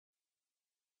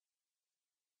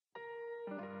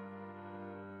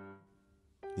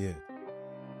Yeah,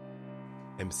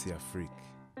 MC Afrique.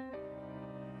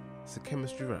 It's a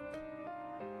chemistry rap.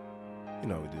 You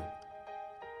know how we do.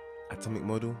 Atomic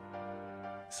model,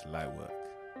 it's light work.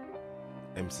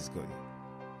 MC's got you.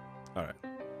 Alright,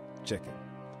 check it.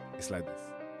 It's like this.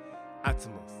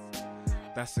 Atomos.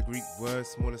 That's the Greek word,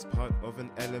 smallest part of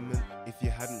an element. If you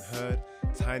hadn't heard,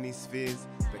 tiny spheres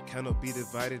that cannot be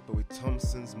divided. But with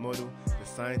Thomson's model, the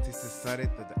scientists decided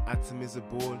that the atom is a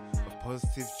ball of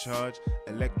positive charge,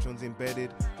 electrons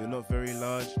embedded, though not very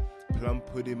large.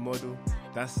 Plum-pudding model,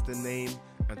 that's the name.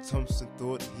 And Thomson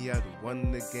thought he had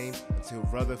won the game until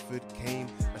Rutherford came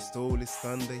and stole his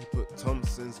thunder. He put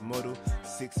Thomson's model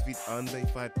 6 feet under. He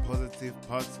fired positive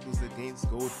particles against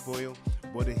gold foil.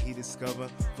 What did he discover?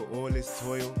 For all his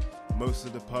toil, most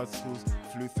of the particles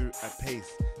flew through at pace.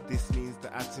 This means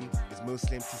the atom is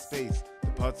mostly empty space.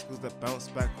 The particles that bounce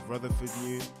back, Rutherford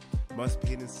knew, must be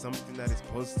hidden something that is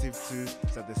positive too.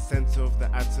 It's at the center of the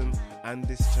atom and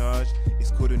this charge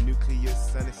is called a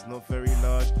nucleus, and it's not very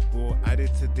large. Or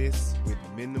added to this with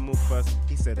minimal fuss,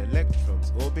 he said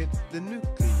electrons orbit the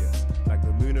nucleus, like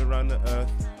the moon around the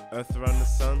earth, earth around the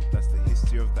sun. That's the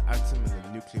history of the atom and the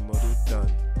nuclear model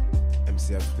done.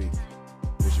 MC Afrique,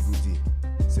 mais je vous dis,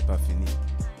 c'est pas fini,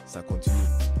 ça continue.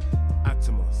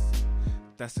 Atomos.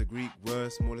 That's a Greek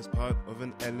word, smallest part of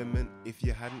an element. If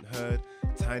you hadn't heard,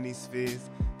 tiny spheres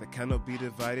that cannot be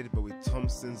divided. But with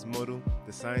Thomson's model,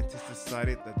 the scientists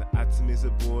decided that the atom is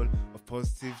a ball of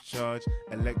positive charge,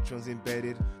 electrons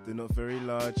embedded, though not very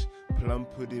large.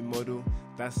 Plum-pudding model,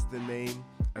 that's the name.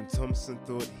 And Thomson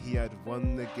thought he had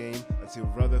won the game until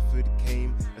Rutherford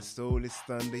came and stole his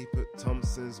thunder. He put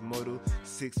Thomson's model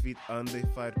 6 feet under. He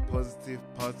fired positive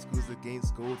particles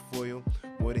against gold foil.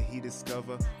 What did he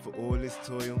discover? For all his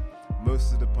toil,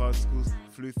 most of the particles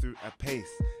flew through at pace.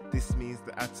 This means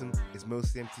the atom is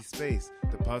mostly empty space.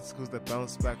 The particles that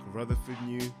bounce back, Rutherford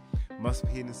knew, must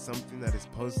be hidden something that is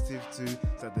positive too.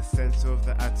 It's at the center of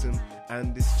the atom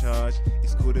and this charge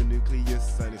is called a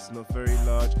nucleus, and it's not very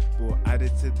large. But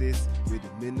added to this with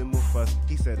minimal fuss,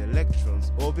 he said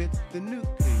electrons orbit the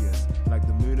nucleus, like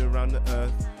the moon around the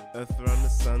earth, earth around the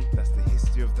sun. That's the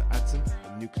history of the atom,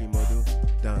 the nuclear model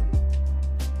done.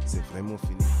 C'est vraiment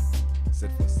fini,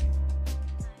 cette fois-ci.